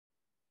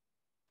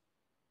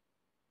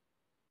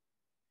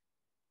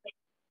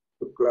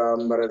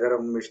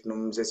शुक्लांबरधरं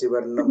विष्णुं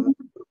शशिवर्णं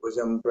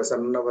भुजं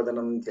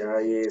प्रसन्नवदनं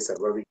ध्याये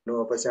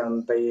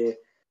सर्वविघ्नोपशान्तये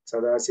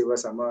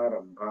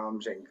सदाशिवसमारम्भां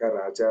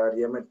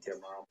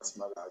शङ्कराचार्यमध्यमाम्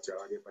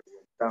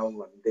अस्मदाचार्यपर्यन्तां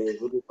वन्दे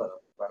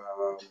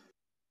गुरुपरम्पराम्.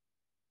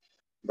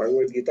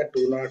 Bhagavad Gita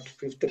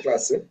 205th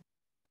class.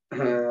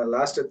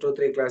 Last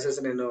 2-3 classes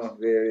నేను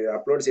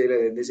అప్లోడ్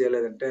చేయలేదు. ఎందుకు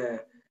చేయలేదంటే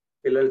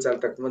పిల్లలు చాలా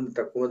తక్కువ మంది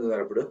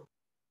ఉన్నారు అప్పుడు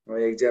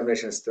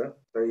ఎగ్జామినేషన్స్తో.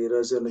 సో ఈ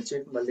రోజు నుంచి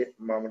మళ్ళీ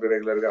మామూలు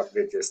రెగ్యులర్గా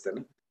అప్డేట్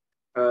చేస్తాను.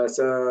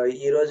 సో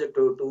ఈరోజు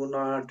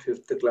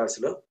 205th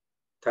క్లాస్లో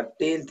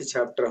 13th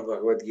chapter of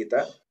Bhagavad Gita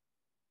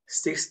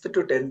 6th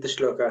to 10th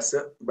shlokas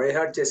by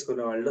heart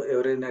చేసుకున్న వాళ్ళు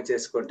ఎవరైనా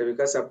చేసుకుంటే,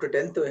 because up to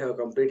 10th we have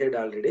completed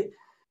already.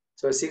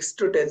 So 6th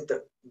to 10th,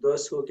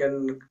 those who can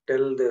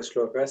tell the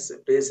slokas,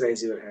 please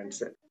raise your hands.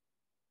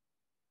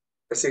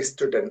 6th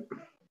to 10.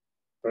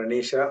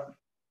 Pranisha.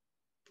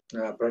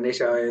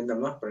 Pranisha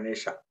ayindamma.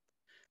 Pranisha.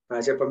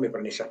 Cheppammi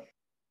Pranisha.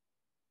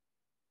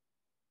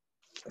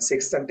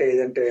 6th ante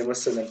edante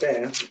emostundante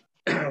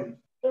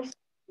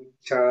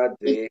ichha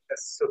dvesha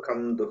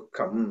sukham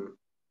dukham.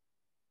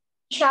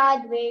 ichha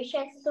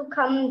dvesha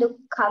sukham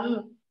dukham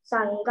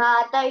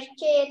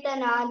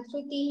sangatashchetana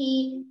dhrutihi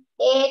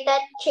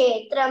एतत्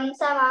क्षेत्रं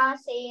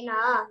समासेन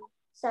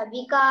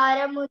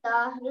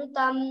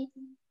सविकारमुदाहृतम्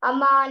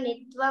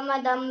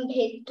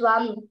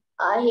अमानित्वमदम्भित्वम्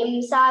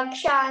अहिंसा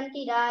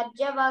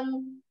क्षान्तिरार्जवम्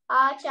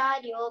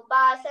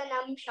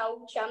आचार्योपासनं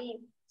शौचं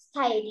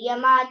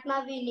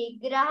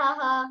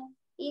स्थैर्यमात्मविनिग्रहः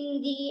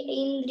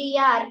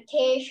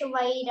इन्द्रियार्थेषु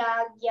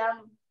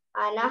वैराग्यम्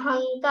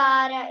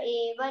अनहङ्कार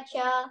एव च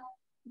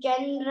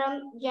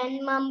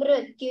जन्म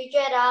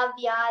मृत्युजरा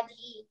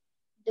व्याधि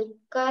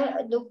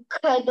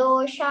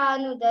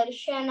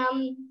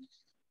दुःखदोषानुदर्शनम्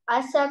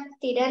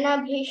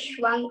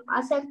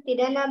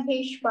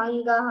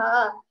असक्तिरनभिष्वङ्गः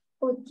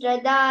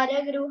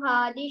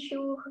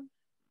पुत्रदारगृहादिषु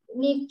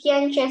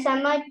नित्यं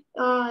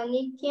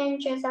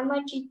च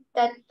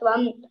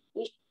समचित्तत्वम्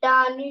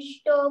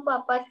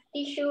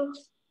इष्टानिष्टोपपत्तिषु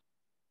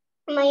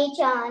मयि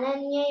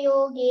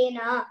चानन्ययोगेन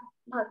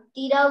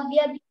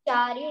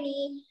भक्तिरव्यभिचारिणी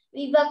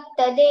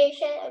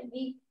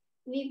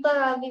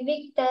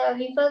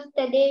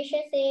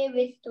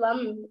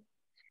विविक्तदेशसेवित्वम्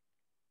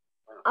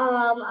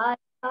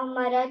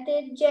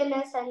अमरतिर्जन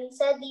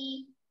संसदि.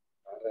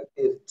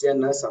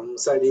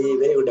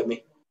 Very good, Ami.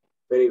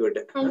 Very good.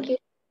 Thank you.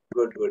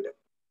 Good.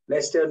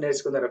 Next year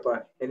నేర్చుకుందారప్పా.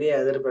 Any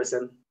other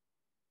person?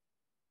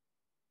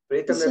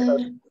 Pritam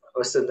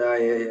వస్తుందా?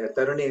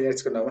 తరుణి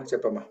నేర్చుకున్నావా?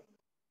 చెప్పమ్మా.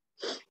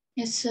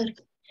 Yes sir.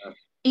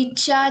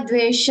 इच्छा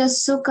द्वेष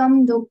सुखम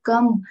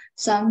दुःखम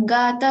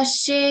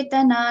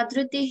संगातश्चेतना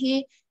धृतिः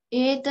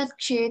एतत्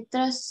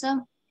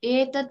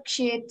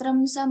क्षेत्रं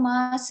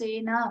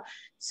समासेन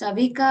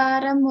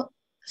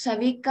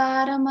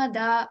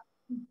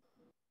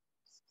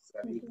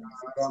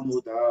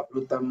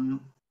सविकारमुदाहृतम्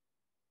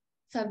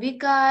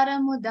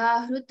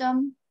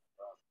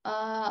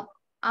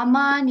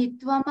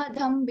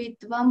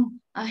अमानित्वमदम्भित्वम्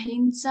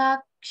अहिंसा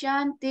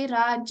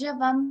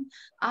क्षान्तिरार्जवम्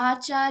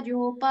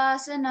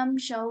आचार्योपासनं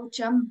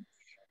शौचं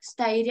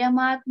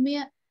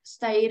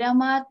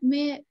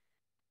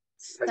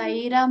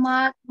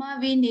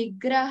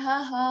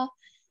स्थैर्यमात्मविनिग्रहः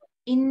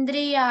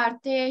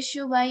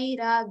इन्द्रियार्थेषु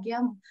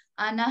वैराग्यम्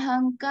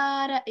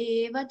अनहङ्कार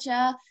एव च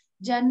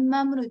जन्म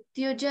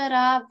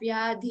मृत्युजरा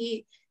व्याधि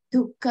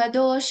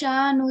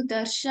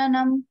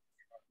दुःखदोषानुदर्शनम्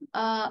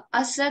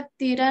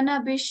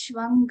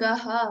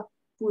असक्तिरनभिष्वङ्गः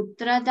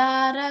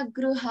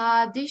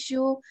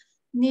पुत्रदारगृहादिषु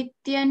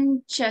नित्यं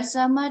च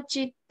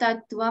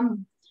समचित्तत्वम्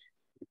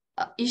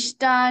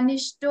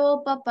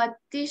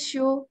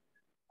इष्टानिष्टोपपत्तिषु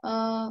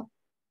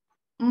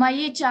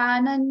मयि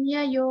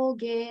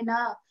चानन्ययोगेन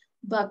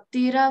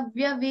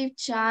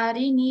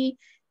भक्तिरव्यभिचारिणी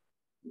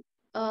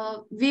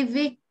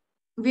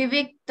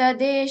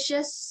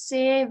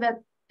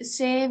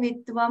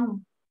विविक्तदेशसेवित्वम्.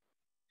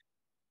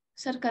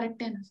 सर करेक्ट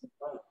है ना सर?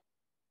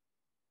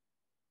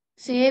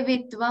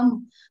 सेवित्वम्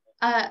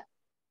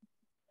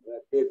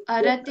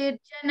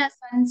अरतिर्जन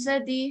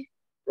संसदि.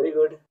 Very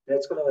good.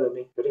 నేర్చుకున్నావు కదా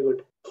మీ. Very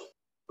good.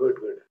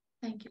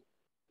 Thank you.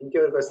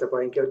 ఇంకెవరికి వస్తాపా?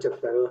 ఇంకెవరు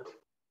చెప్తారు?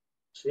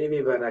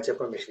 శ్రీవిభా. నా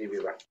చెప్పండి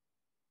శ్రీవిభా.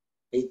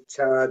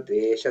 ఇచ్ఛా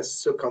ద్వేష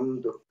సుఖం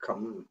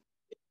దుఃఖం.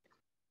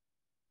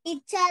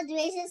 इच्छा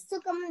द्वेष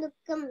सुखम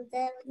दुःखम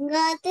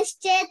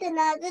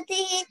संगातश्चेतना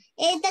धृतिः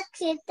एतत्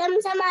क्षेत्रं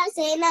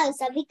समासेन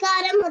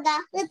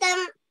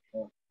सविकारमुदाहृतम्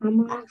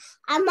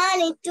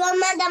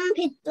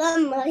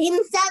अमानित्वमदम्भित्वम्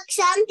अहिंसा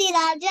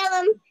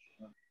क्षान्तिरार्जवम्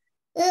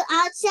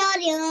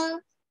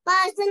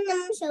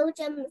आचार्योपासनं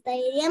शौचं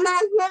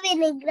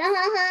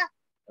स्थैर्यमात्मविनिग्रहः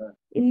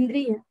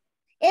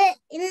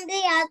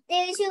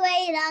इन्द्रियार्थेषु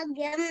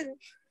वैराग्यम्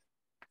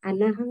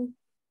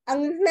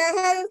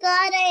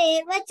अनहङ्कार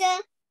एव च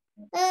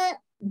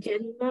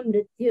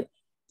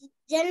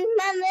जन्म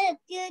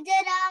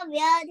मृत्युजरा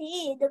व्याधि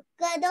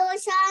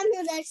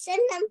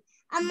दुःखदोषानुदर्शनम्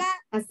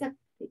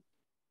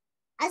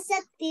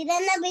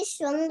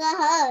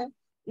असक्तिरनभिष्वङ्गः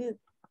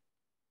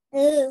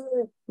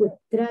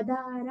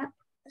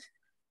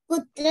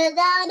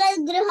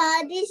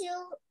पुत्रदारगृहादिषु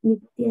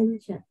नित्यं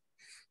च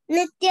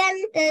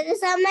నిత్యంతర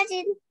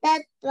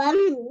సమచిత్తత్వం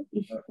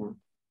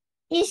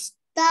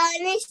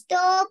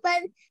ఇష్టానిష్టోపత్తిషు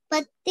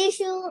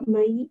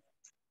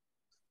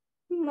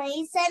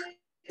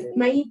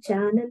మయి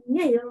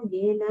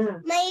చానన్యయోగేన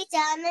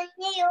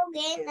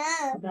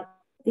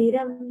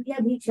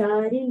భక్తిరవ్యభిచారిణి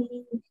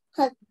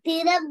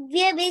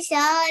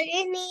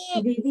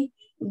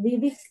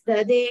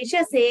వివిక్తదేశ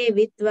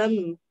సేవిత్వం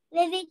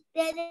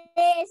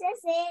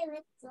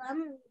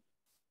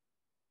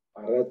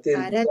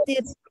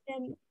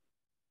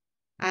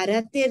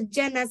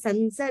అరతిర్జన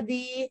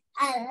సంసది.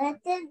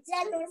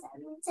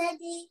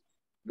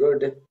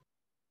 గుడ్.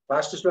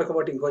 ఫాస్ట్ శ్లోకం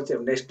ఒకటి ఇంకొంచెం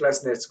నెక్స్ట్ క్లాస్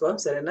నేర్చుకో,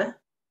 సరేనా?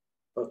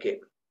 ఓకే.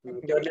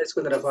 ఇంకెవరు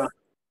నేర్చుకుందారా?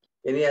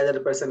 Any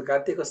other person?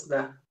 కార్తీక్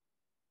వస్తుందా?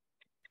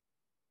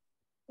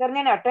 సార్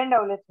నేను అటెండ్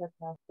అవ్వలేదు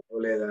సార్.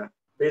 లేదా?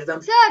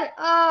 Sir,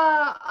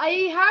 I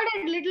had a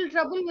little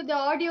trouble with the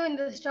audio in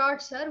the start,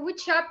 sir. Which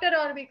chapter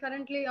are we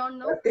currently on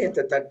now?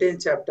 13th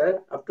chapter.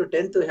 Up to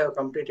 10th we have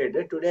completed.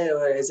 Today,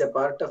 as a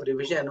part of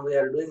revision, we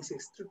are doing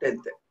 6th to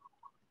 10th.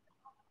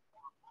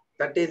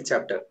 13th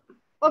chapter.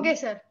 Okay,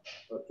 sir.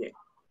 Okay.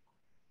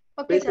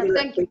 Okay, sir.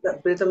 Thank you.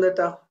 Pritam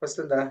Datta,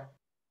 వస్తుందా?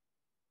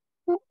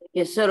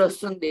 Yes, sir,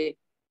 వస్తుంది.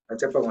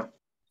 చెప్పమ్మా.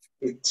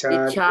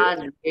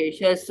 ఇచ్ఛాద్వేష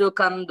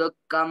సుఖం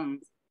దుఃఖం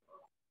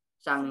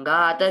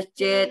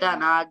సంఘాతశ్చేతనాధృతం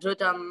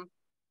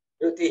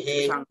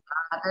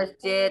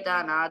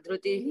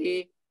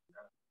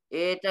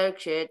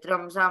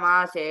ఏతక్షేత్రం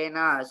సమాసేన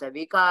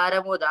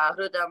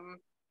సవికారముదాహృతం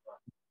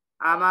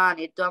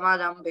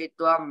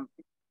అమానిత్వమదంభిత్వం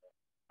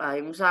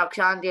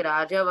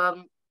అహింసాక్షాంతిరాజవం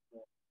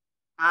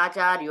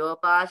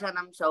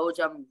ఆచార్యోపాసనం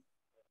శౌచం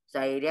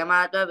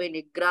స్థైర్యమాత్మ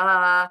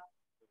వినిగ్రహః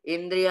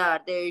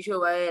ఇంద్రియార్థేషు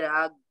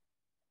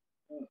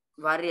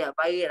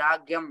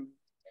వైరాగ్యం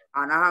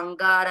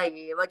అనహంకార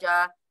ఏవ చ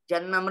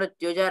జన్మ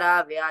మృత్యుజరా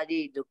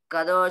వ్యాధి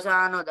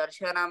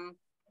దుఃఖదోషానుదర్శనం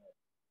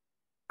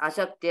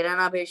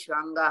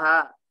అశక్తిరనభిష్వంగః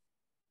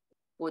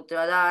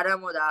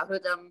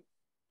పుత్రదారముదాహృతం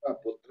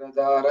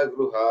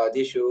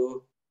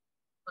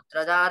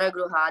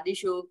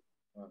పుత్రదారగృహాదిషు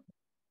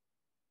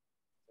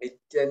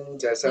నిత్యం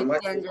చ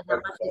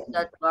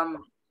సమచిత్తత్వం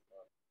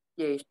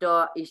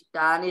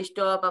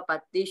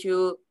ఇష్టానిష్టోపపత్తిషు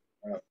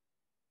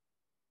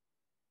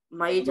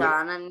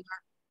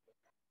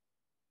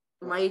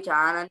మయి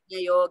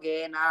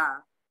చానన్యయోగేన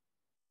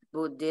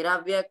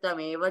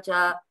బుద్ధిరవ్యక్తమేవ చ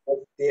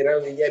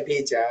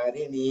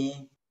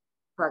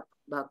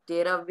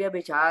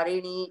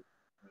భక్తిరవ్యభిచారిణి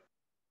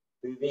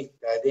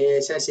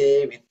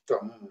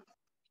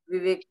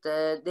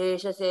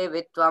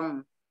వివిక్తదేశసేవిత్వం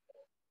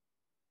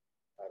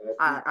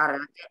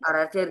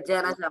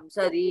అరతిర్జన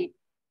సంసది.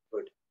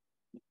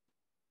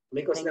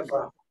 మీకు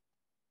వస్తుందా?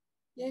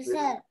 Yes,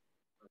 sir.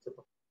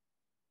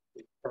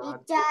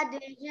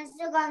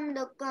 ఇచ్ఛాద్వేషసుఖం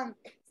దుఃఖం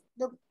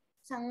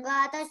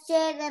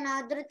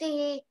సంఘాతశ్చేతనాధృతిః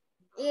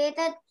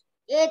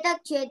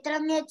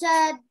ఏతక్షేత్రం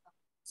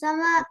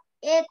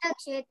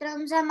ఏతక్షేత్రం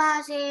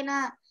సమాసేన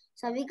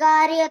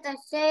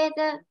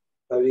సవికార్యతశ్చేత్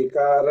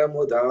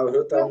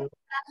సవికారముదాహృతం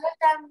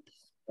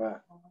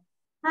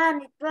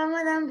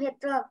నిత్వమదం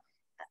భిత్వం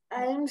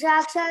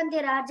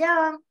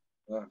అహింసాక్షాంతిరాజవం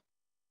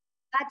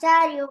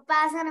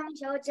ఆచార్యోపాసనం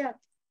శౌచం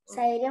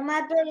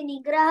స్థైర్యమాత్మ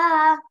వినిగ్రహః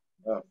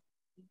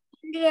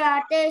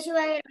ఇంద్రియార్థేషు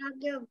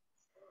వైరాగ్యం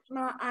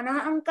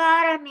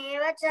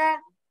అనహంకారమేవ చ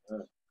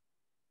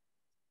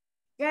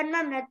జన్మ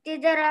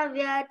మృత్యుజరా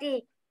వ్యాధి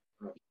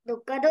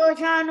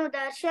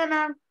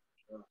దుఃఖదోషానుదర్శనం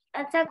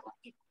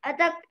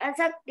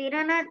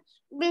అసక్తిరనభిష్వంగః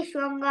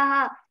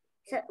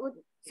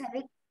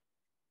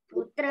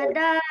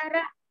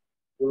పుత్రదారగృహాదిషు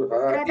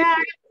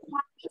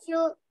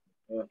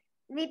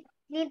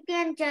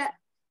నిత్యం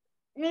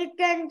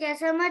చ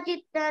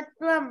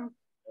సమచిత్తత్వం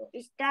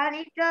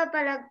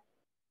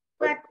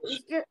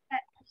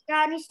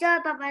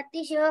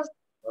ఇష్టానిష్టోపపత్తిషు.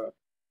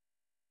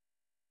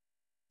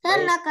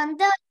 సార్ నాకు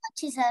అంతే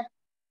వచ్చి సార్.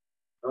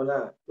 అవునా?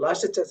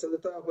 లాస్ట్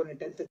చదువుతావా? కొన్ని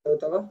 10th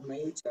చదువుతావా?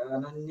 మై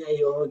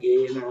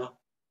చానన్యయోగేన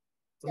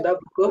ఉందా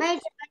book? My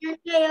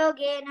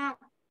చానన్యయోగేన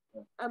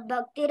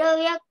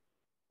భక్తిరవ్యభిచారిణి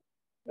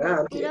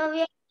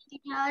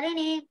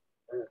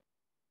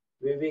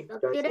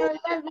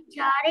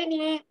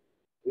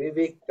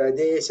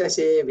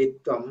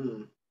వివిక్తదేశసేవిత్వం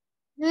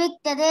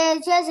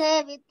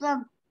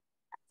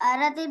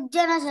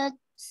అరతిర్జన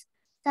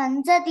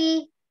సంసతి.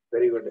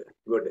 Very good.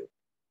 Good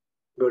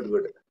good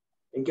good.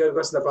 ఇంకెవరికి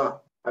వస్తుందప్పా?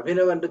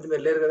 అభినవ్ అంటుంది.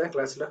 మీరు లేరు కదా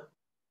క్లాస్ లో?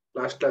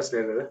 లాస్ట్ క్లాస్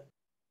లేరు కదా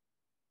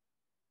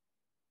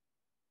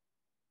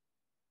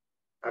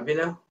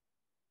అభినవ్?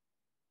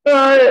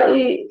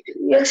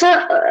 సార్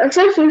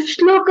ఫిఫ్త్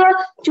శ్లోక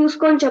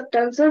చూసుకొని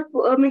చెప్తాను సార్.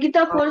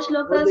 మిగతా 4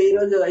 శ్లోకాలు ఈ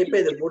రోజు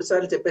అయిపోయింది. 3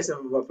 సార్లు చెప్పేసాం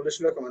ఫుల్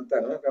శ్లోకం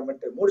అంతాను.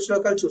 కాబట్టి 3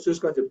 శ్లోకాలు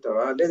చూసుకొని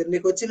చెప్తావా? లేదు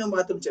నీకు వచ్చి నువ్వు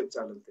మాత్రం చెప్పు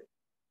చాలు అంతే.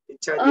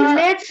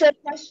 లేదు సార్,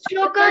 ఫస్ట్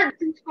శ్లోక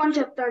చూసుకొని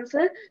చెప్తాను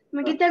సార్.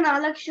 మిగతా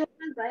 4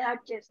 శ్లోకాలు బై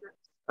హార్ట్ చేస్తాను.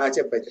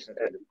 చెప్పైతే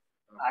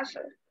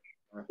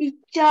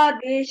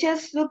ఇచ్ఛాద్వేష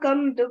సుఖం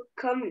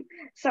దుఃఖం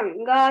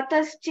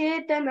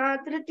సంఘాతశ్చేతనాధృతిః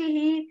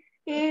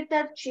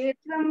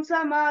ఏతక్షేత్రం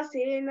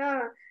సమాసేన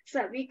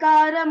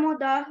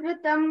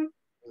సవికారముదాహృతం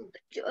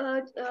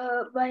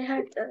by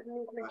heart.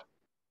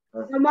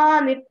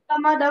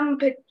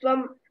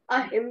 Namamittamadampitvam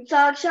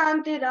ahimsa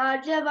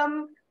kshantirajyavam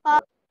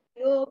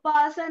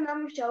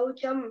योपासनं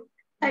शौचं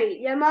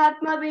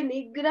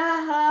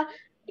धैर्यमात्मविनिग्रहः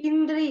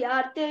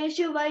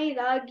इन्द्रियार्थेषु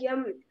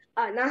वैराग्यम्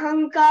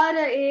अनहङ्कार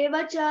एव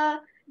च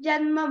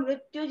जन्म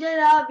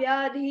मृत्युजरा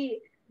व्याधि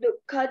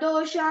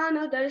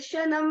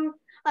दुःखदोषानुदर्शनम्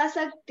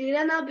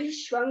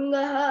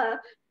असक्तिरनभिष्वङ्गः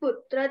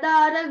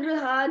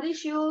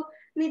पुत्रदारगृहादिषु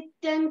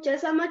नित्यं च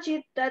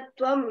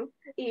समचित्तत्वम्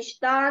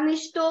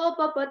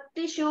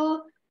इष्टानिष्टोपपत्तिषु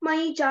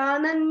मयि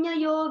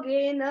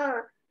चानन्ययोगेन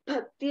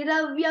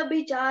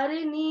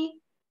भक्तिरव्यभिचारिणी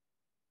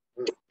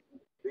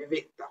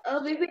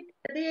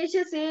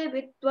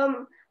अविविक्तदेशसेवित्वम्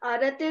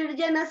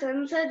अरतिर्जन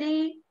संसदि.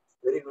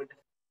 Very good.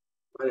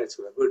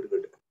 Good,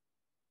 good.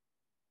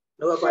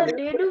 No, Sir,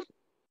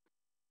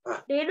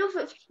 నేను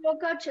ఫిఫ్త్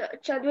శ్లోక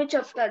చదివి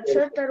చెప్తాను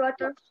సార్,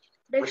 తర్వాత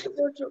నెక్స్ట్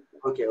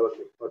Okay.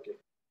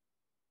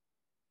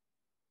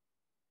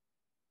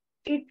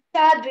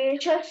 ఇచ్చా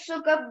ద్వేష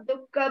సుఖ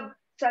దుఃఖ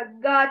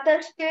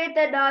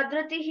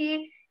సద్గాతశ్చేతదాధృతిః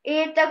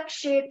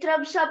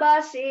ఏతక్షేత్రం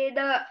సభాసేద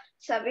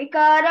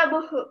సవికార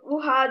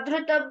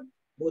ముహాధృతం.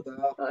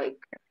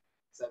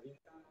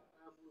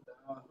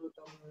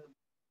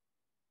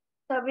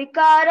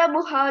 సవికార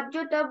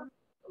ముహాధృతం.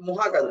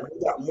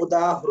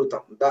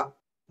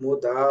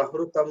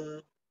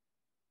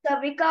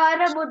 సవికార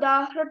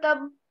ముదాహృతం.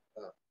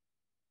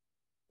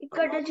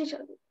 ఇక్కడ నుంచి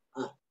చదువు.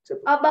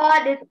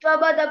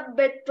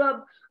 అబాధిత్వమదంబిత్వం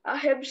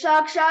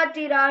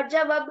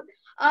అహింసాక్షాతిరాజవం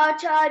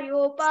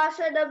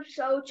ఆచార్యోపాసనం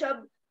శౌచం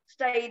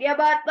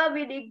స్థైర్యమాత్మ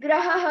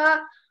వినిగ్రహః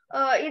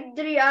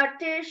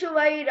ఇంద్రియార్థేషు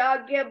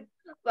వైరాగ్యం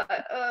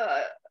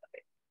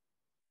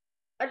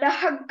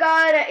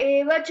అనహంకార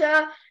ఏవ చ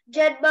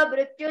జన్మ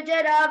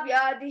మృత్యుజరా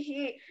వ్యాధిః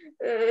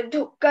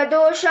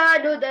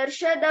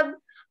దుఃఖదోషానుదర్శనం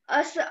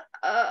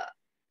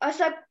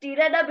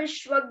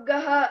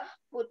असक्तिरनभिष्वङ्गः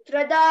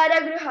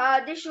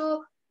पुत्रदारगृहादिषु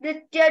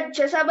नित्यं च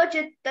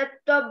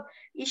समचित्तत्वम्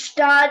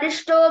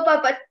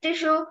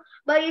इष्टानिष्टोपपत्तिषु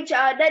मयि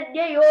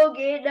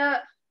चानन्ययोगेन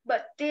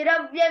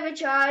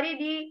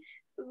भक्तिरव्यभिचारिणी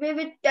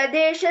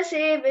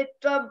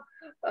विविक्तदेशसेवित्वम्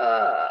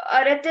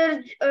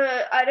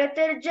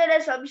अरतिर्जन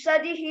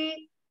संसदिः.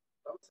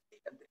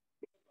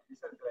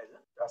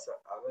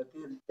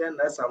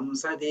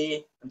 సంసది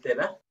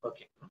అంతేనా?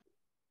 Okay,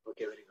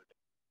 very good.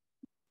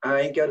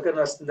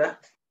 ఇంకెవరికైనా వస్తుందా?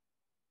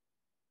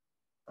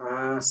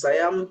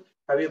 Sayam,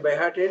 have you by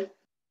hearted?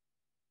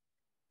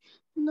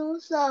 No,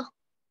 sir.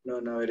 No,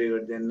 very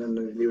good. Then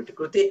leave it to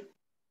Kruti.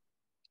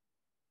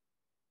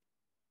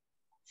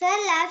 Sir,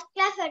 last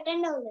class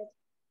attend అవ్వలేదు.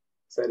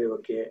 సరే,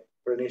 ఓకే.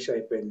 Pranesh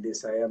అయిపోయింది,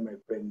 Sayam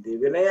అయిపోయింది.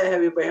 Vinaya,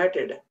 have you by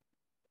hearted?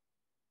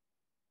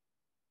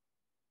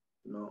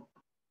 No.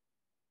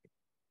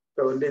 So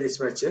only this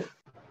much.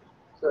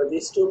 So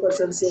these two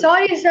persons.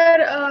 Sorry, sir.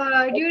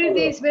 During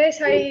these days,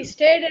 I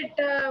stayed at.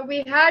 We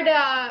had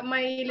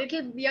my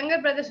little younger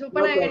brother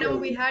Supanayana.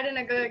 We had in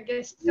a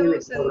guest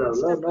house and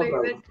stuff like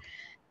that.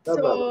 So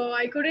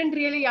I couldn't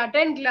really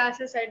attend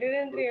classes. I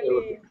didn't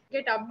really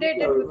get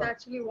updated with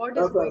actually what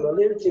is going on.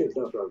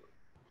 No problem.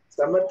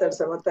 Samarth and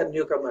Samartha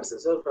newcomers.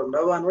 So from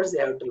now onwards,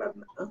 they have to learn.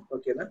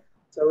 Okay, na?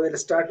 So we'll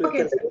start with the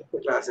 11th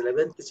class,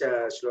 11th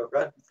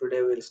shloka.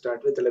 Today we'll start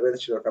with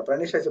 11th shloka.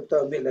 Pranisha, chapta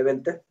undi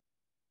 11th.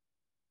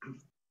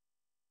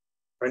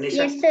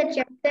 Pranisha. Yes, sir.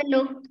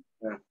 చెప్తాను.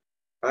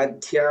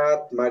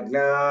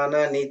 అధ్యాత్మజ్ఞాన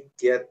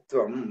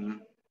నిత్యత్వం.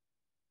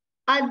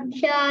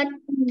 అధ్యాత్మజ్ఞాన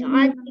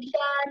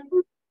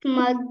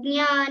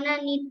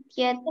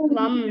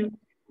నిత్యత్వం.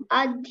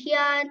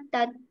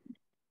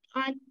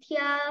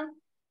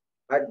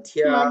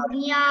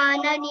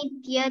 అధ్యాత్మజ్ఞాన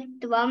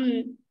నిత్యత్వం.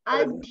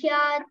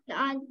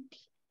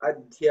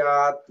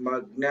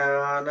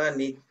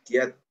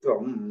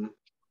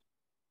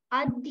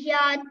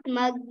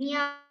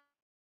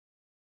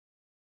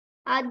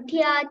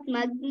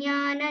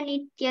 అధ్యాత్మజ్ఞాన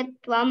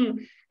నిత్యత్వం.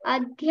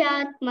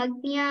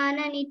 అధ్యాత్మజ్ఞాన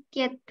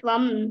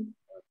నిత్యత్వం.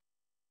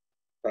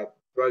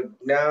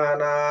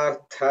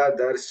 తత్వజ్ఞానార్థ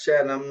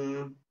దర్శనం.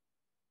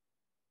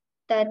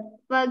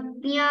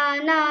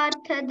 అధ్యాత్మజ్ఞాన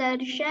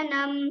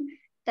నిత్యత్వం.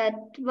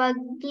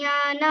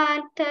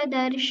 తత్వజ్ఞానార్థ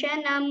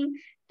దర్శనం.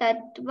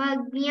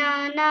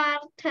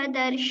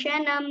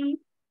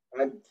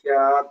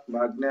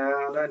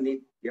 అధ్యాత్మజ్ఞాన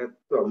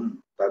నిత్యత్వం.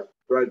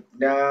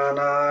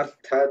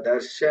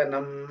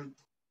 తత్వజ్ఞానార్థదర్శనం.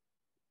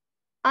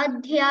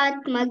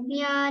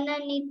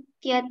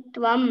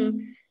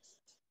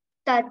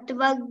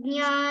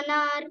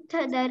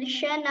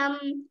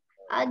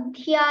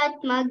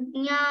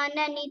 అధ్యాత్మజ్ఞాన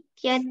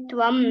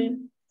నిత్యత్వం.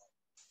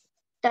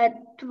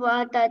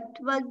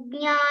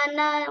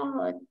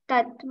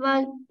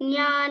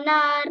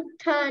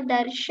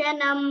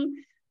 తత్వజ్ఞానార్థదర్శనం.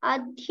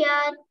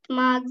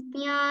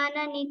 అధ్యాత్మజ్ఞాన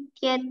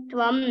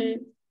నిత్యత్వం.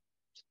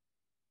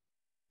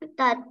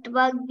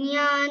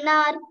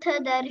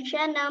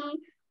 తత్వజ్ఞానార్థదర్శనం.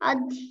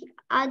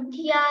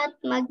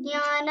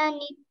 అధ్యాత్మజ్ఞాన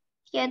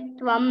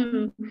నిత్యత్వం.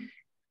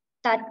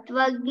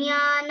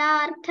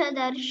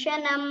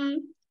 తత్వజ్ఞానార్థదర్శనం.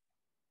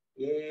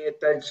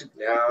 ఏతద్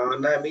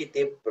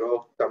జ్ఞానమితి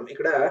ప్రోక్తం.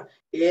 ఇక్కడ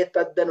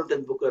ఏతద్ అని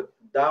ఉంటుంది, బుక్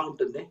దా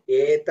ఉంటుంది,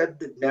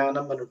 ఏతద్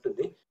జ్ఞానం అని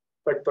ఉంటుంది.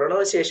 But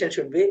pronunciation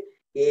should be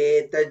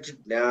ఏతద్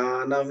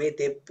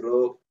జ్ఞానమితి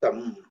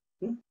ప్రోక్తం.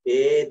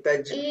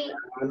 ఏతద్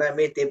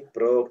జ్ఞానమితి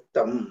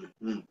ప్రోక్తం.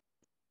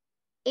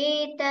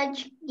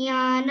 एतज्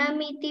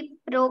ज्ञानमिति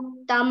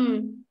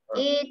प्रोक्तम्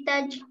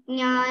एतज्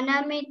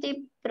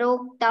ज्ञानमिति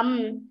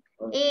प्रोक्तम्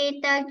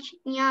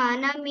एतज्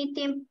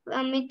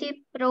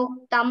ज्ञानमिति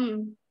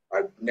प्रोक्तम्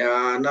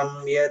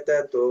అజ్ఞానం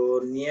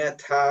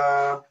యతతోన్యథా.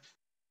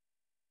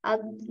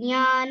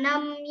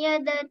 अज्ञानं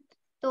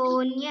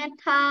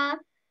यदतोऽन्यथा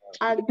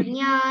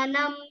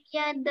अज्ञानं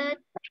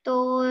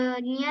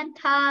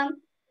यदतोऽन्यथा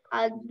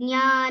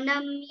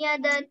अज्ञानं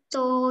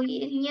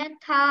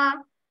यदतोऽन्यथा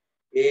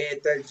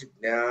ఏతద్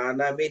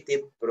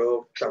జ్ఞానమితి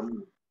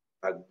ప్రోక్తం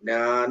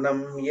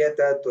అజ్ఞానం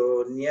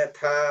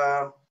యతతోన్యథా.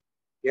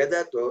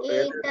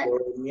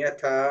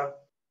 యదతోన్యథా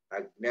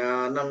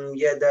అజ్ఞానం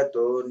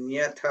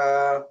యదతోన్యథా.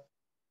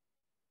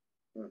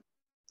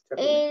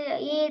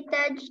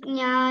 एतज्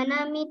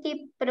ज्ञानमिति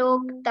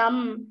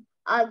प्रोक्तम्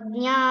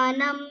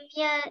अज्ञानं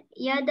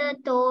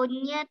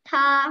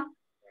यदतोऽन्यथा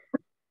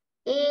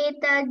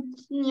एतज्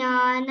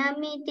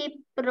ज्ञानमिति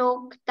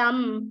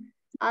प्रोक्तम्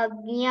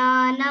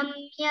अज्ञानं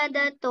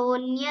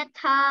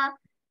यदतोऽन्यथा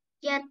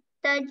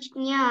यत्तज्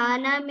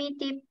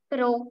ज्ञानमिति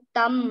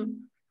प्रोक्तम्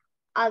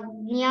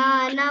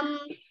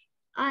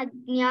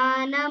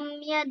अज्ञानं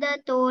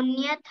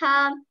यदतोऽन्यथा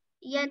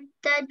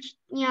यत्तज्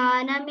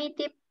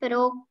ज्ञानमिति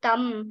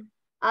प्रोक्तम्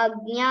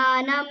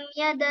अज्ञानं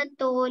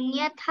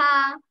यदतोऽन्यथा.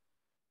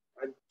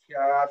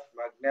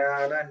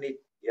 అధ్యాత్మజ్ఞాన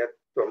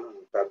నిత్యత్వం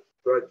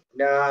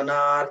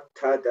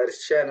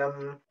తత్వజ్ఞానార్థదర్శనం.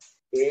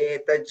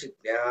 ఏతద్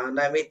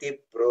జ్ఞానమితి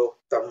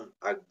ప్రోక్తం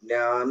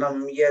అజ్ఞానం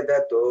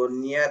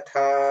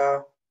యదతోన్యథా.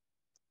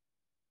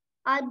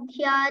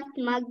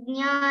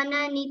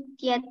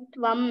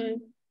 अध्यात्मज्ञाननित्यत्वं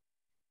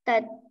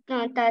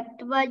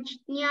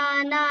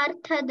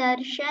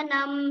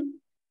तत्त्वज्ञानार्थदर्शनम्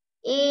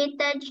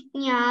एतज्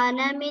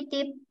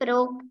ज्ञानमिति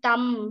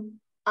प्रोक्तम्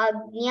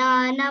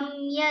अज्ञानं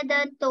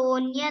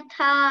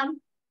यदतोऽन्यथा.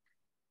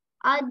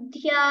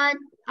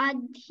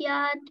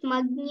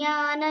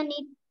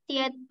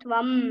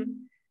 अध्यात्मज्ञाननित्यत्वं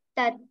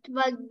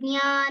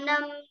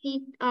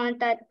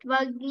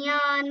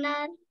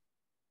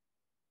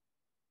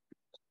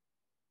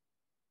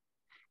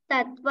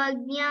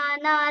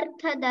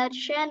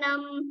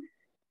तत्त्वज्ञानार्थदर्शनम्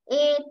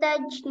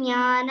एतज्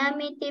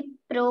ज्ञानमिति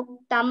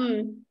प्रोक्तम्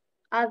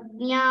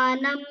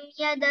अज्ञानं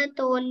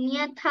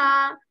यदतोऽन्यथा.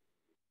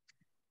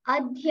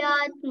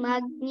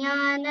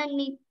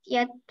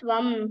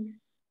 अध्यात्मज्ञाननित्यत्वं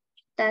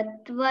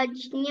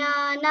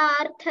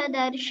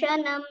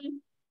तत्त्वज्ञानार्थदर्शनम्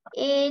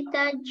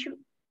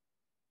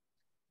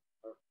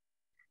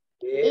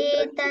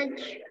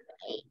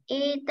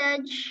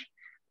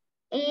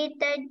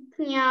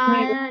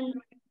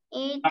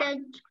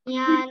एतज्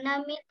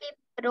ज्ञानमिति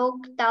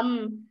प्रोक्तम्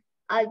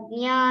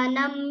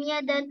अज्ञानं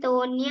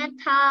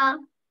यदतोऽन्यथा.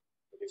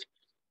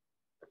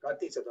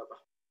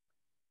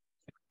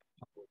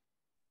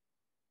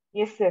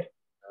 Yes, sir.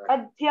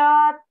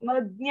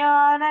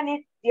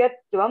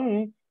 अध्यात्मज्ञाननित्यत्वं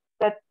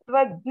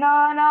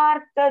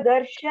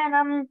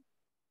तत्त्वज्ञानार्थदर्शनम्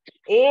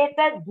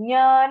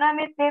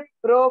एतज्ज्ञानमिति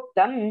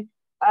प्रोक्तम्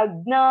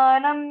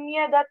अज्ञानं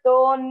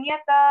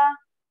यदतोऽन्यथा.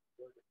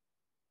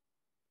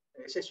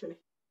 యశస్విని.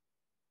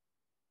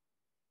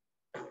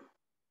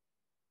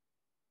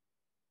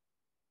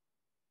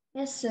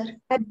 Yes, sir.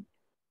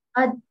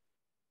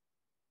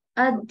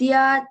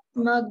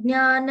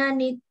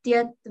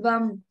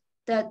 अध्यात्मज्ञाननित्यत्वं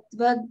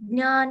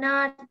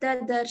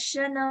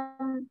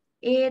तत्त्वज्ञानार्थदर्शनम्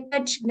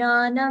एतज्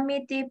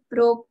ज्ञानमिति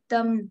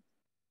प्रोक्तम्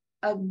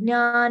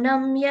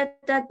अज्ञानं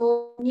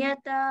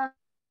यदतोऽन्यथा.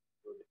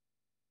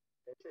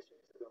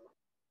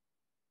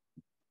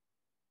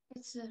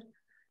 Yes, sir.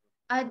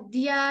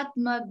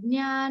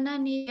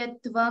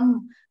 अध्यात्मज्ञाननित्यत्वं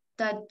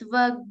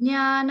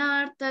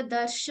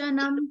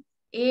तत्त्वज्ञानार्थदर्शनम्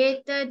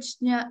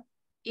एतज्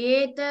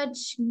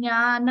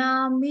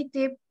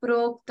ज्ञानमिति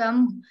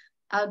प्रोक्तम्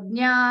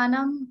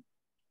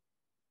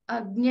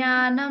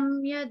अज्ञानं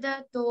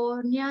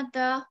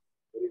यदतोऽन्यथा.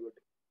 Very good.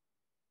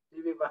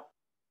 దివ్యమా.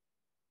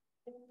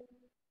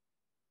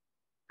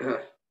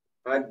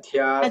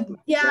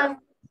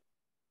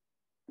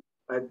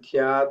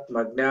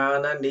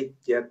 అధ్యాత్మజ్ఞాన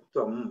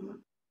నిత్యత్వం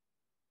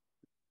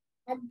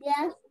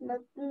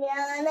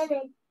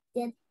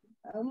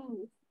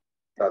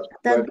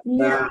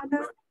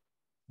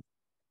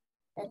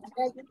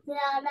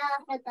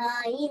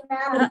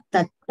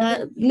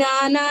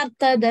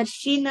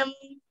తత్వజ్ఞానార్థదర్శనం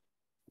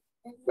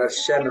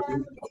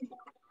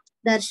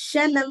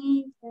దర్శనం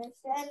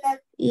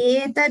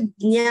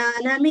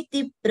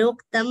ఏతజ్జ్ఞానమితి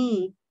ప్రోక్తం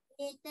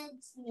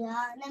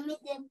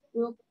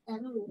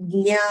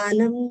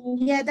జ్ఞానం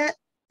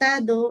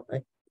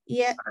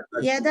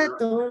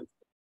యదతో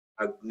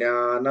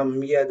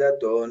అజ్ఞానం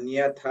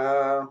యదతోన్యథా.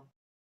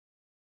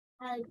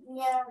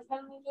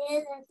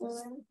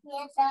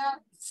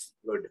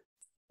 గుడ్.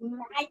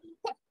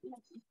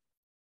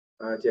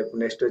 చెప్పు.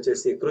 నెక్స్ట్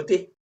వచ్చేసి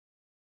కృతి.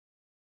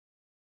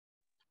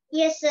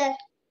 Yes, sir.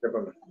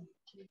 చెప్పమ్మా.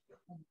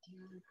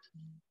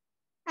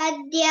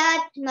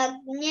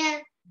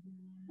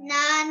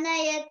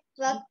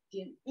 అధ్యాత్మజ్ఞానయత్వ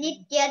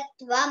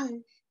నిత్యత్వం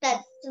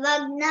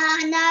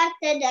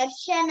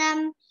తత్వజ్ఞానార్థదర్శనం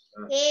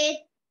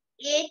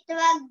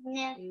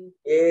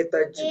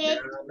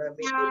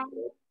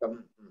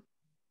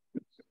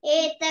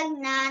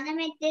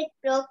ఏతజ్ఞానమితి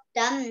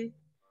ప్రోక్తం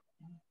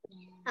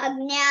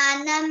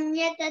అజ్ఞానం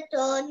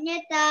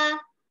యతతోన్యతా.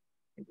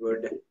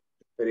 Good,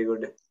 very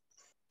good.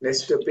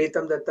 Next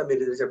Pritam దత్త,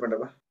 మీరు ఇది చెప్పండి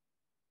అమ్మా.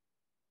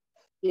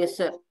 Yes,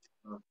 sir.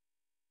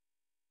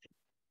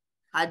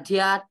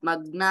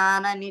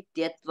 అధ్యాత్మజ్ఞాన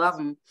నిత్యత్వం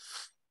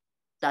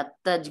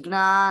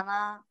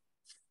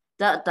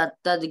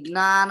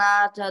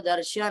తత్తజ్ఞానార్థ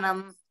దర్శనం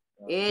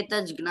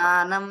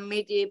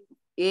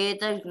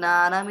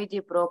ఏతజ్ఞానమితి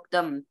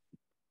ప్రోక్తం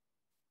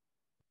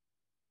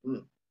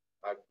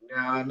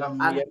అజ్ఞానం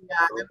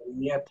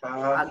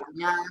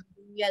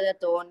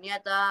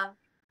యదతోన్యతా.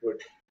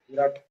 గుడ్.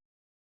 విరాట్.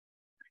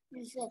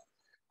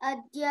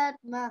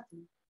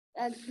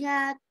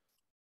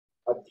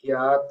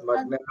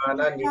 అధ్యాత్మజ్ఞాన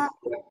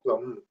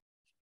నిత్యత్వం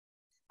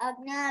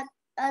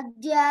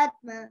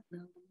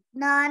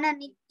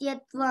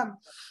అధ్యాత్మజ్ఞాననిత్యత్వం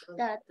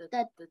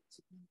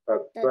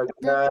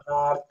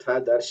తత్వజ్ఞానార్థ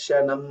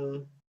దర్శనం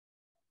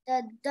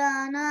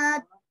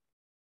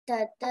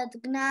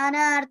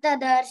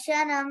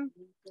తజ్ఞానార్థదర్శనం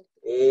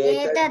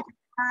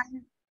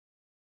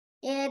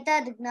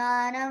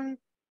ఏతజ్ఞానం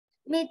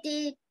మితి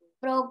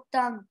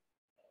ప్రోక్తం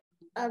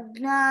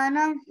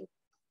అజ్ఞానం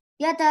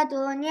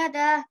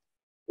యతతోన్యతా.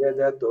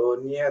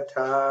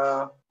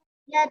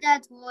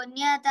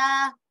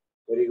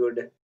 Very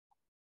good.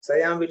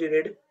 Siam, will you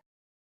read?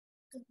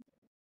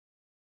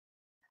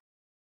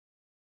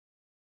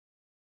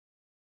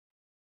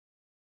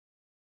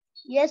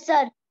 Yes,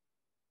 sir.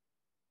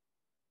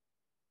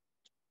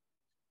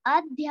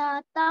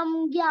 అధ్యాత్మం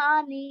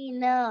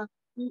జ్ఞానేన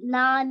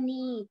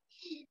Nani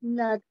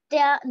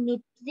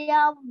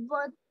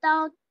నిత్యవత్తమం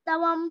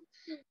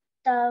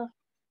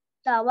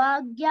తవ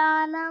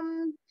జ్ఞానం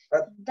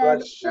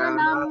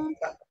దర్శనం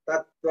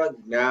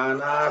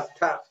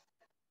తత్వజ్ఞానార్థ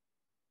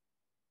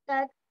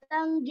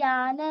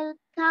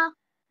జ్ఞానార్థ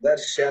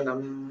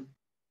దర్శనం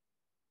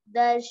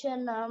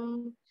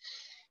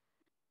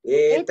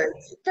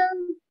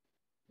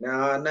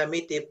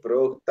ఏతజ్ఞానమితి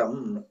ప్రోక్తం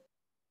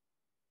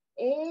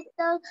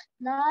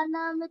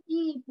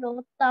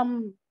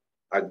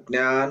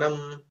అజ్ఞానం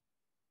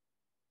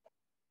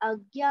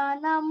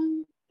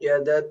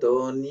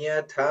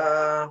యదతోన్యథా.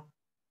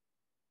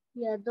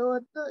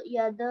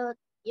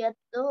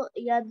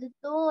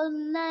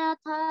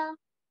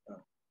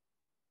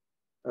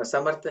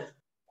 సమర్థ.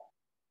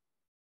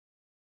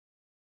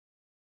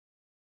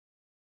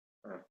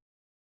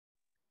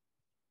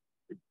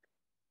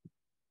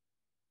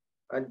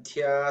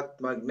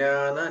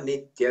 అధ్యాత్మజ్ఞాన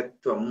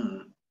నిత్యత్వం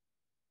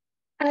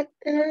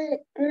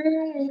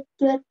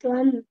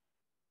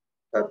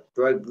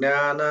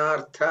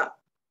తత్వజ్ఞానార్థ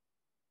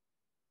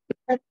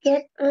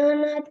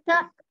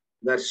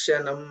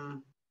దర్శనం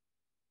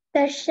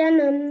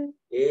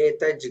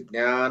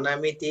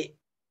ఏతజ్ఞానమితి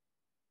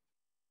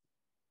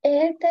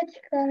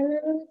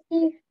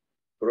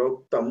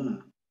ప్రోక్తం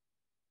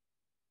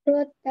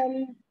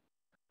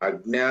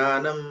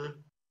అజ్ఞానం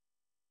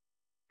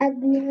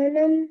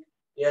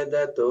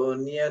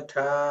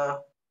యదతోన్యథా.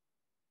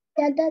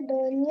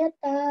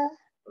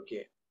 ఓకే.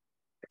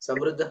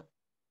 సమృద్ధ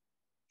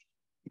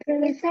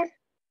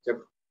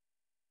చెప్పు.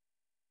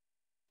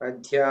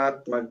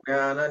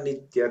 అధ్యాత్మజ్ఞాన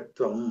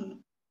నిత్యత్వం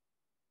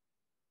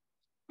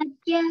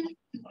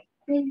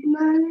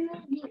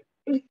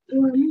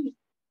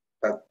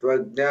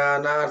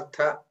తత్వజ్ఞానార్థ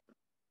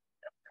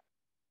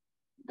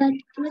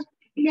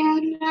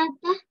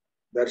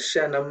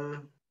దర్శనం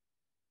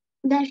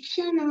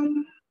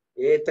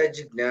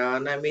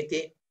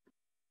ఏతజ్ఞానమితి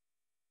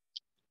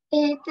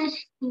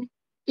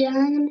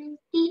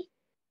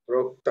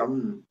ప్రోక్తం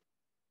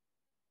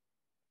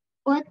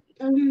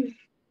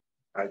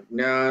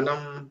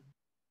అజ్ఞానం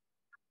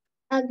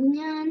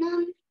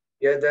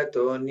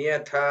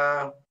యదతోన్యథా.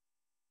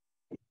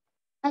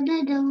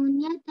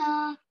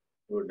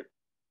 గుడ్.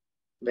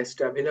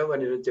 నెక్స్ట్ అభినవ్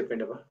అని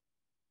చెప్పండి అమ్మా.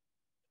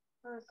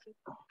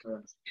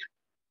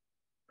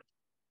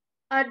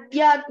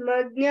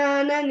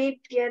 అధ్యాత్మజ్ఞాన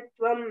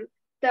నిత్యత్వం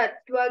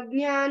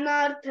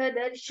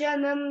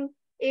తత్వజ్ఞానార్థదర్శనం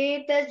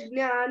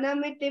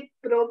ఏతజ్ఞానమితి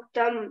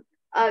ప్రోక్తం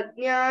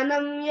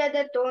అజ్ఞానం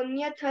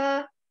యదతోన్యథా.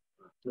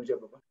 నువ్వు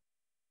చెప్పమ్మా.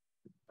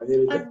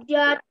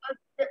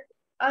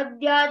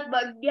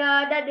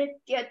 అధ్యాత్మజ్ఞాన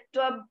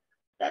నిత్యత్వం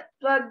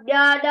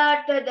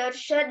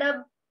తత్వజ్ఞానార్థదర్శనం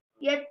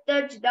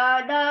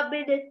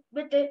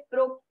యత్తజ్ఞానమితి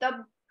ప్రోక్తం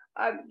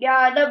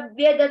అజ్ఞానం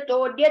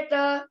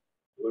యదతోన్యథా.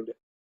 గుడ్.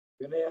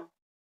 వినయ,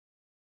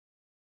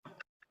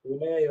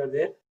 you are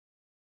there?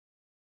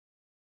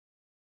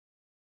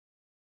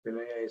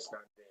 Vinaya is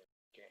not there.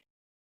 Okay.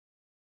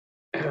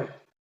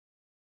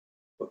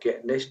 Okay,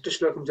 next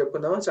శ్లోకం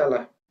చెప్పుకుందామా? చాలా.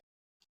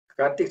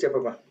 కార్తీక్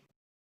చెప్పమ్మా.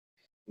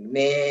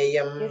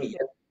 జ్ఞేయం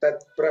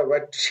యత్తత్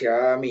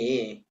ప్రవక్ష్యామి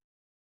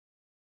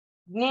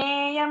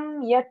జ్ఞేయం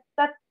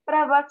యత్తత్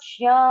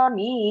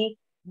प्रवक्ष्यामि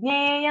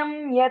ज्ञेयं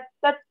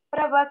यत्तत्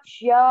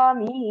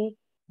प्रवक्ष्यामि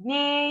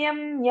ज्ञेयं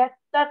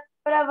यत्तत्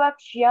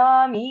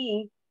प्रवक्ष्यामि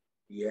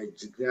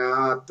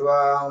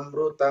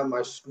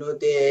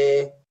यज्ञात्वामृतमश्नुते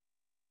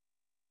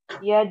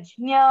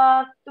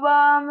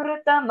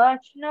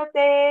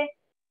यज्ञात्वामृतमश्नुते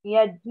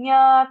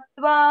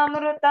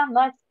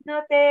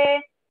यज्ञात्वामृतमश्नुते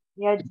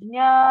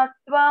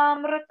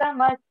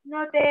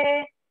यज्ञात्वामृतमश्नुते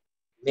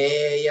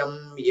ज्ञेयं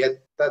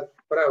यत्तत्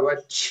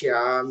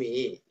प्रवक्ष्यामि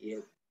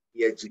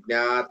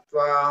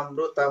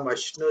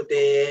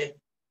यज्ञात्वामृतमश्नुते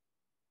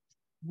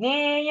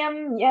ज्ञेयं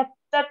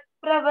यत्तत्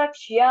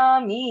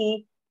प्रवक्ष्यामि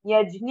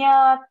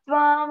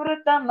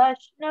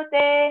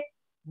यज्ञात्वामृतमश्नुते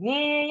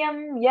ज्ञेयं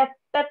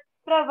यत्तत्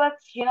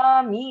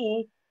प्रवक्ष्यामि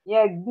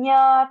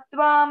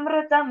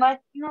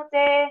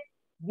यज्ञात्वामृतमश्नुते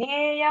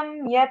ज्ञेयं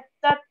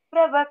यत्तत्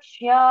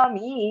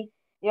प्रवक्ष्यामि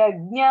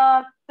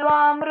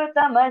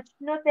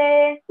यज्ञात्वामृतमश्नुते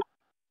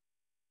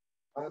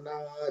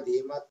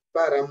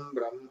अनादिमत्परं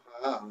ब्रह्म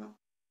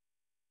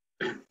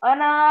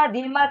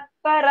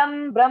अनादिमत्परं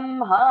ब्रह्म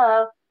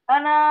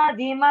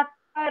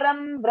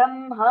अनादिमत्परं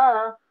ब्रह्म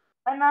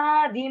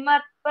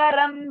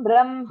अनादिमत्परं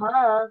ब्रह्म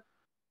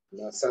न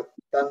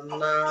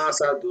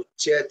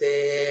सत्तन्नासदुच्यते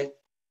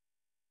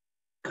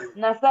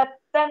न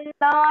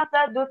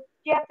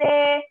सत्तन्नासदुच्यते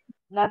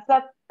न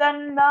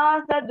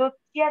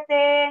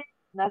सत्तन्नासदुच्यते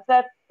न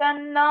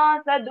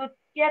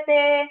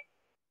सत्तन्नासदुच्यते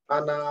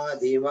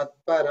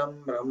अनादिमत्परं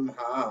ब्रह्म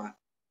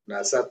न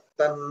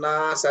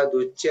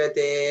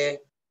सत्तन्नासदुच्यते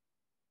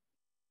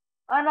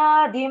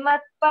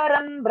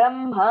अनादिमत्परं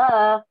ब्रह्म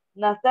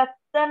न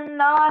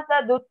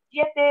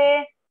सत्तन्नासदुच्यते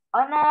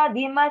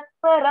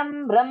अनादिमत्परं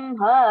ब्रह्म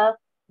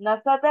न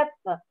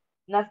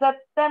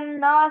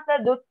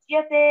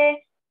सत्तन्नासदुच्यते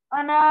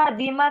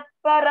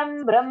अनादिमत्परं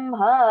ब्रह्म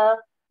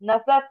न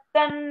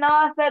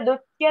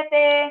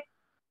सत्तन्नासदुच्यते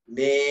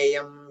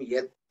ज्ञेयं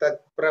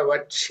यत्तत्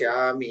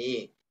प्रवक्ष्यामि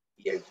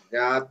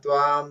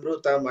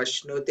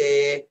यज्ञात्वामृतमश्नुते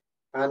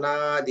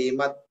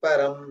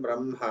अनादिमत्परं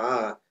ब्रह्म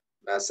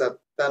न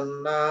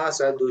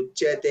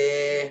सत्तन्नासदुच्यते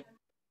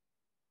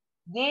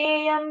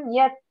ज्ञेयं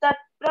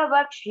यत्तत्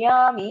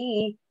प्रवक्ष्यामि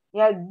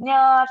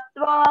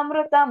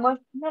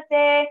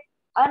यज्ञात्वामृतमुष्णुते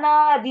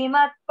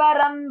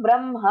अनादिमत्परं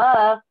ब्रह्म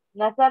न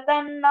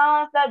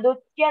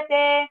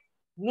सतन्नासदुच्यते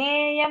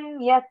ज्ञेयं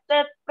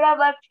यत्तत्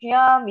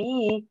प्रवक्ष्यामि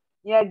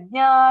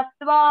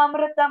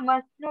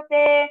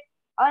यज्ञात्वामृतमश्नुते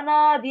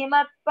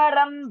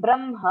अनादिमत्परं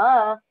ब्रह्म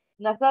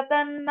न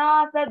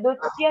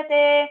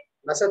सतन्नासदुच्यते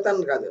न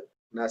सतन् कादु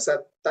न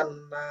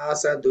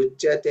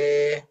सत्तन्नासदुच्यते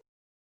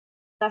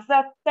न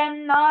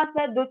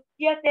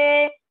सत्तन्नासदुच्यते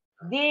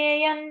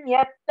ज्ञेयं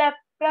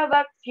यत्तत्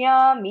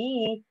प्रवक्ष्यामि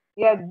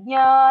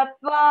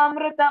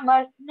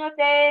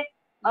यज्ञात्वामृतमश्नुते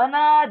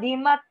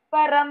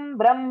अनादिमत्परं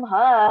ब्रह्म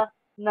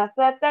न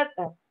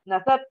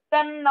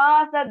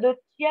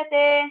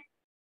सत्तन्नासदुच्यते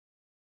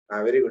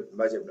వెరీ గుడ్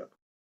బాగా చెప్పినావు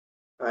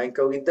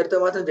ఇంకా ఇద్దరితో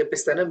మాత్రం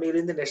చెప్పిస్తాను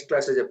మిగిలింది నెక్స్ట్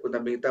క్లాస్ లో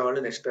చెప్పుకుందాం మిగతా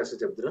వాళ్ళు నెక్స్ట్ క్లాస్ లో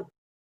చెప్తారు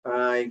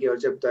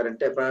ఇంకెవరు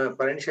చెప్తారంటే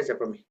పరణిష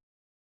చెప్పమి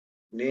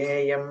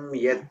నేయం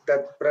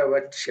యత్తత్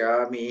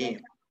ప్రవక్ష్యామి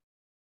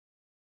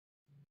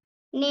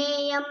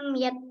नेयं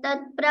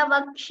यत्तत्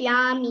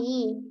प्रवक्ष्यामि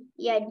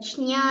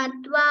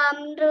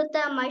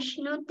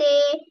यज्ञात्वामृतमश्नुते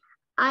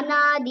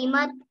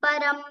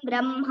अनादिमत्परं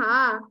ब्रह्म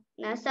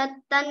न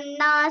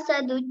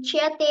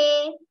सत्तन्नासदुच्यते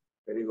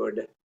very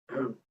good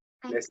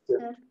Thanks, next sir.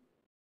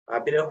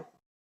 Abhinav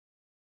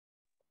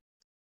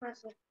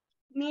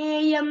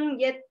ज्ञेयं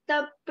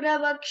यत्तत्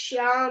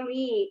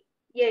प्रवक्ष्यामि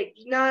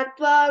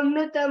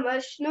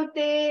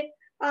यज्ञात्वामृतमश्नुते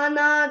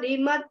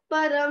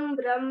अनादिमत्परं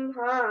ब्रह्म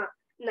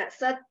न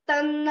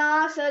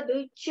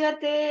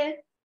सत्तन्नासदुच्यते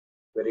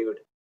వెరీ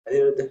గుడ్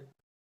అనిరుద్ధ్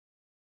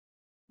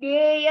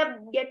ज्ञेयं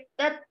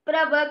यत्तत्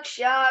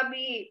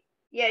प्रवक्ष्यामि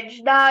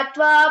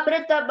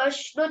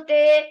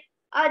यज्ञात्वामृतमश्नुते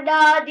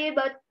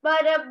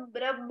अनादिमत्परं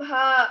ब्रह्म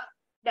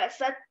न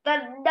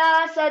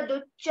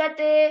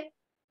सत्तन्नासदुच्यते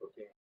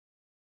ఓకే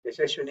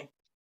యశస్విని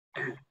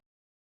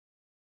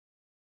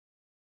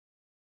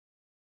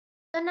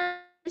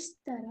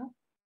ఇస్తారా?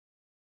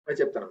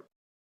 చెప్తాను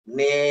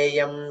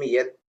నేయం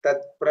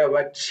యత్తత్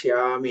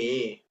ప్రవక్ష్యామి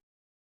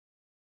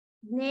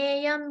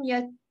జ్ఞేయం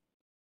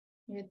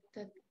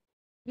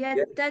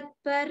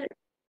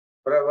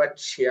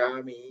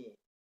ప్రవక్ష్యామి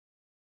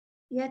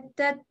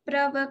యత్తత్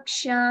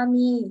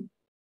ప్రవక్ష్యామి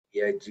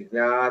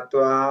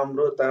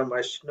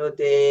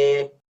యజ్ఞాత్వామృతమశ్నుతే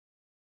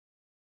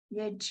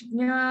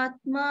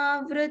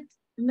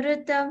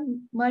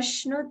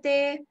యజ్ఞాత్మామృతమశ్నుతే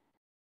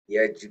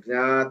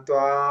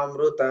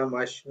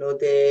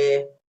యజ్ఞాత్వామృతమశ్నుతే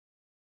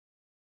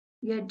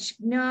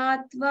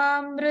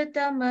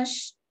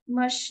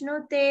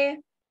యజ్ఞాత్వామృతమశ్నుతే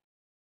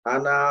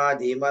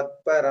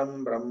అనాదిమత్పరం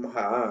బ్రహ్మ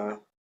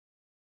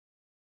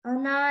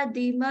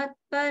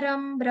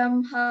అనాదిమత్పరం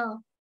బ్రహ్మ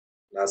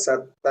న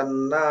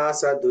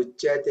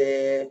సత్తన్నాసదుచ్యతే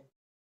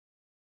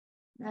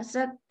న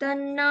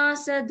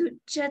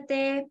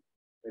సత్తన్నాసదుచ్యతే.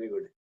 వెరీ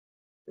గుడ్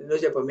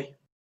నువ్వు చెప్పమ్మి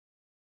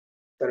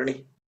తరుణి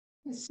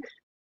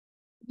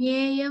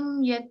జ్ఞేయం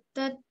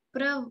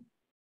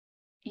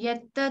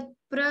యత్తత్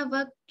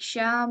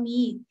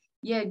ప్రవక్ష్యామి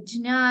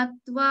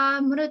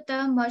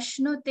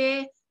यज्ञात्वामृतमश्नुते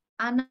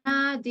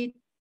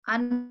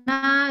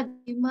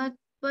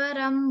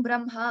अनादिमत्परं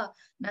ब्रह्म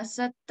न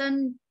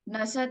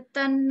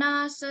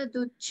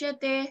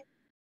सत्तन्नासदुच्यते.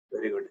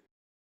 Very good.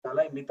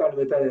 చాలా మిగతా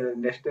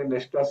నెక్స్ట్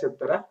క్లాస్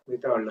చెప్తారా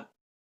మిగతా వాళ్ళు?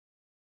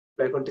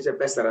 లేకుంటే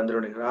చెప్పేస్తారు అందరూ?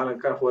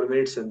 ఇంకా 4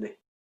 minutes ఉంది.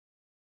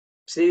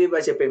 శ్రీవిభా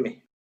చెప్పేమి.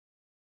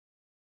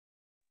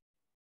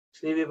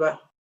 శ్రీవిభా.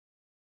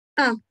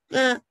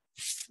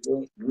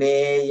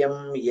 జ్ఞేయం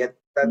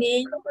యత్తత్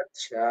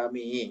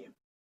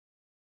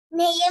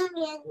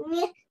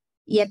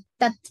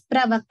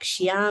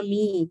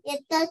ప్రవక్ష్యామి.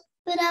 యత్తత్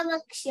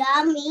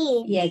ప్రవక్ష్యామి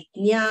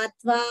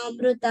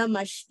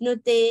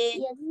యజ్ఞాత్వామృతమశ్నుతే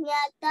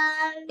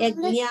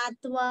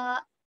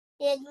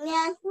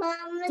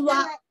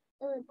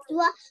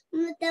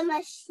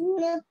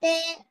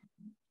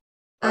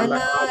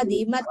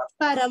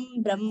అనాదిమత్పరం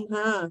బ్రహ్మ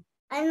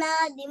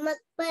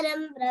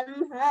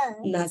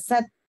న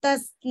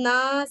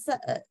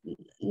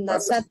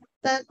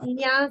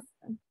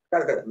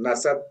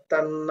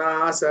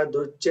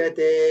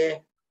సత్తన్నాసదుచ్యతే.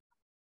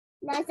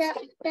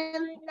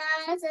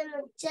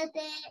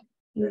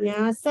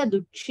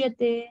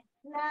 న్యాసదుచ్యతే.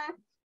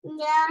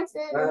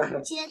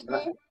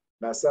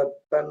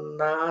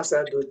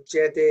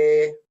 నసత్తన్నాసదుచ్యతే.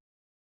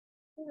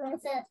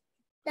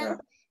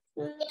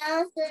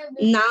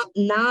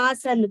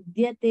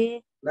 నాసనుద్యతే.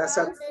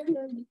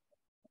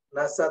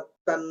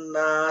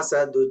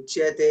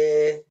 నసత్తన్నాసదుచ్యతే.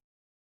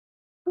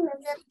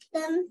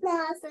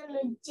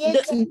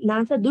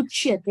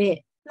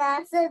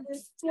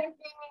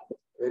 నాసదుచ్యతే.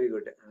 Very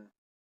good.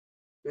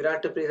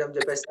 విరాట్ ప్రీతం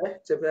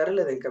చెప్పారా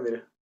లేదా ఇంకా మీరు?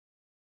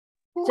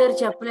 సార్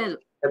చెప్పలేదు.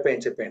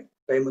 చెప్పండి.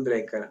 టైం ఉందిరా,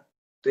 ఇంకా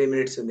 3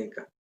 minutes ఉంది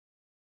ఇంకా.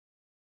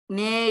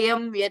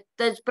 జ్ఞేయం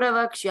యత్తత్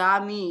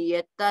ప్రవక్ష్యామి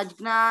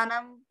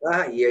యత్తజ్ఞానం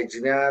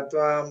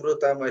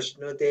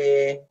యజ్ఞాత్వామృతమశ్నుతే.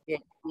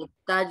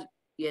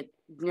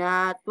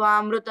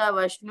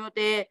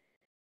 యజ్ఞాత్వామృతమశ్నుతే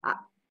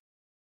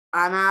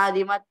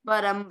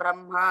అనాదిమత్పరం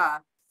బ్రహ్మ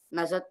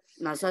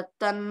న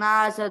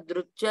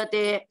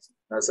సత్తన్నాసదృచ్యతే.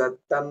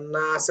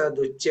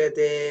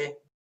 నసత్తన్నాసదుచ్యతే.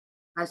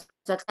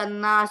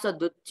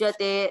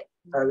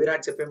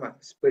 విరాట్ చెప్పేమా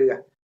స్పీడ్ గా.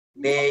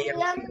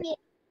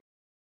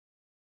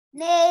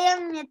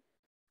 జ్ఞేయం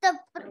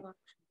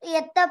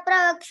యత్త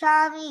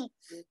ప్రవక్ష్యామి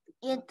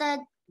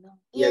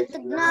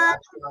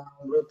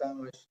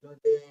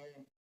యజ్ఞాత్వామృతమశ్నుతే.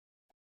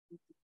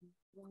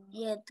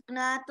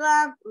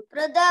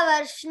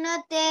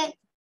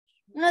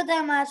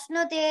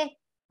 మృతమశ్నుతే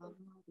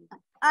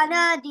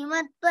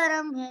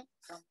అనాదిమత్పరం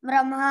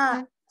బ్రహ్మ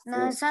న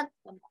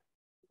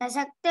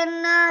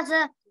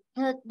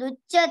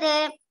సత్తన్నాసదుచ్యతే.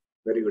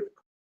 Very good.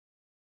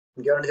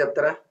 ఇంకేమన్నా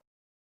చెప్తారా?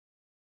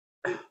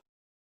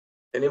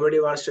 Anybody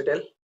wants to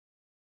tell?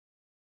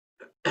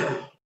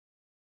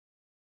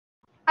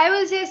 I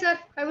will say, sir.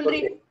 I will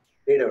read.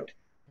 Read out.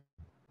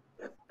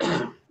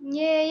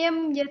 Nyayam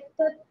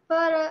yattat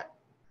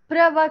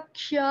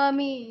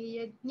pravakshami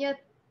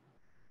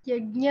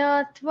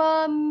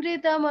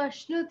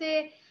yajñatvamritamashnuते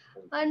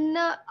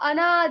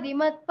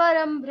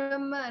anadimatparam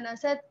brahma na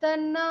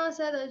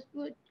sattannasad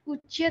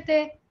uchyate.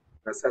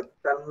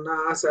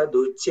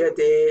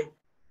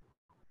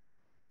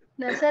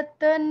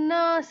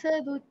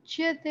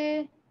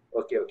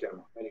 Okay,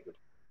 Amma. Very good.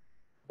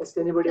 Does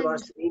anybody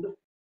wants to read?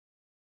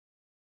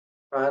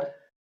 Or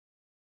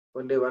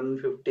only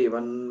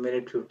 1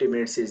 minute 50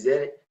 minutes is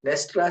there.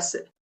 Next class,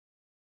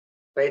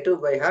 try to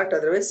by heart.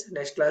 Otherwise,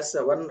 next class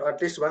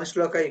at least one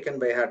sloka you can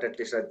by heart. At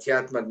least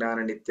Adhyatma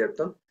Gnana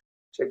Nityatvam.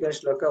 Second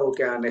sloka,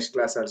 okay. Next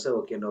class also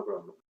okay, no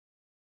problem.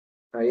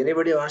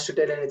 Anybody wants to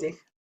tell anything?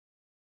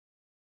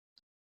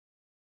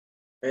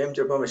 I am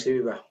Chapama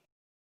Shiviba.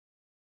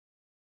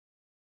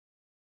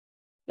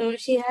 No,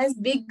 she has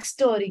big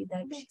story.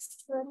 That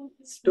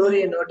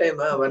Story in no time.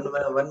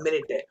 1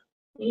 minute.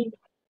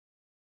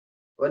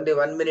 Only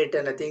 1 minute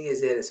and nothing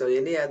is there. So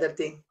any other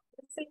thing?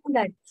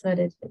 That,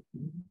 sorry.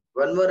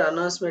 One more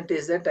announcement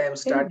is that I am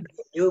starting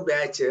a new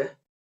batch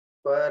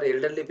for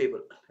elderly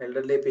people.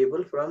 Elderly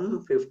people from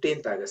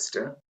 15th August.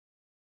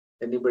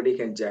 Anybody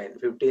can join.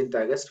 15th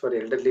August for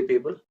elderly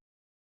people.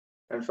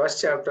 And first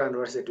chapter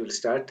onwards it will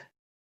start.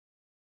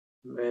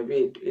 Maybe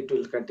it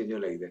will continue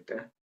like that.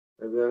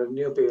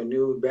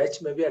 New batch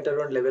maybe at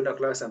around 11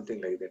 o'clock, something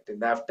like that, in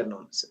the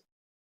afternoons.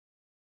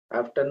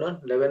 Afternoon,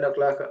 11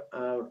 o'clock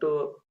to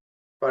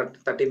for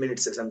 30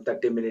 minutes, some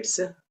 30 minutes.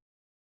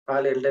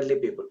 All elderly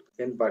people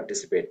can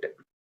participate.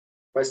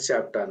 First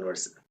chapter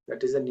onwards.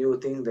 That is a new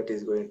thing that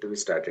is going to be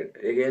started.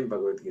 Again,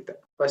 Bhagavad Gita.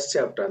 First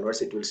chapter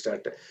onwards it will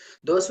start.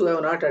 Those who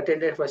have not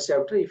attended first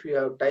chapter, if you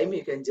have time,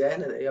 you can join.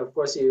 Of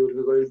course, you will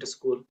be going to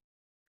school.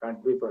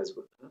 Can't be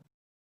possible.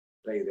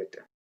 Like that.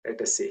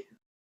 Let us see.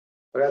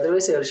 But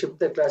otherwise, I will shift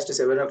the class to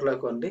 7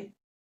 o'clock only.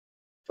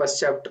 First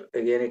chapter,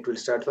 again, it will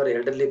start for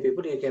elderly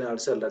people. You can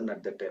also learn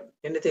at that time.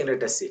 Anything,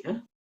 let us see.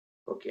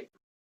 Okay.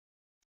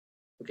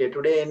 Okay,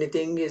 today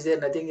anything is there?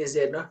 Nothing is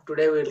there. No?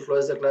 Today we will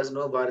close the class.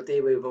 No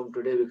Bharati Vaibhavam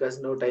today because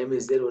no time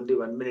is there. Only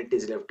 1 minute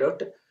is left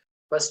out.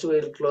 First we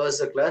will close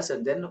the class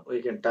and then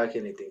we can talk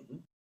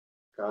anything.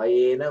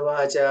 कायेन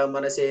वाचा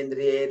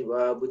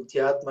मनसेन्द्रियैर्वा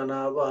बुद्ध्यात्मना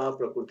वा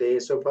प्रकृते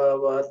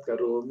स्वभावात्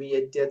करोमि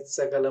यद्यत्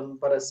सकलं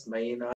परस्मै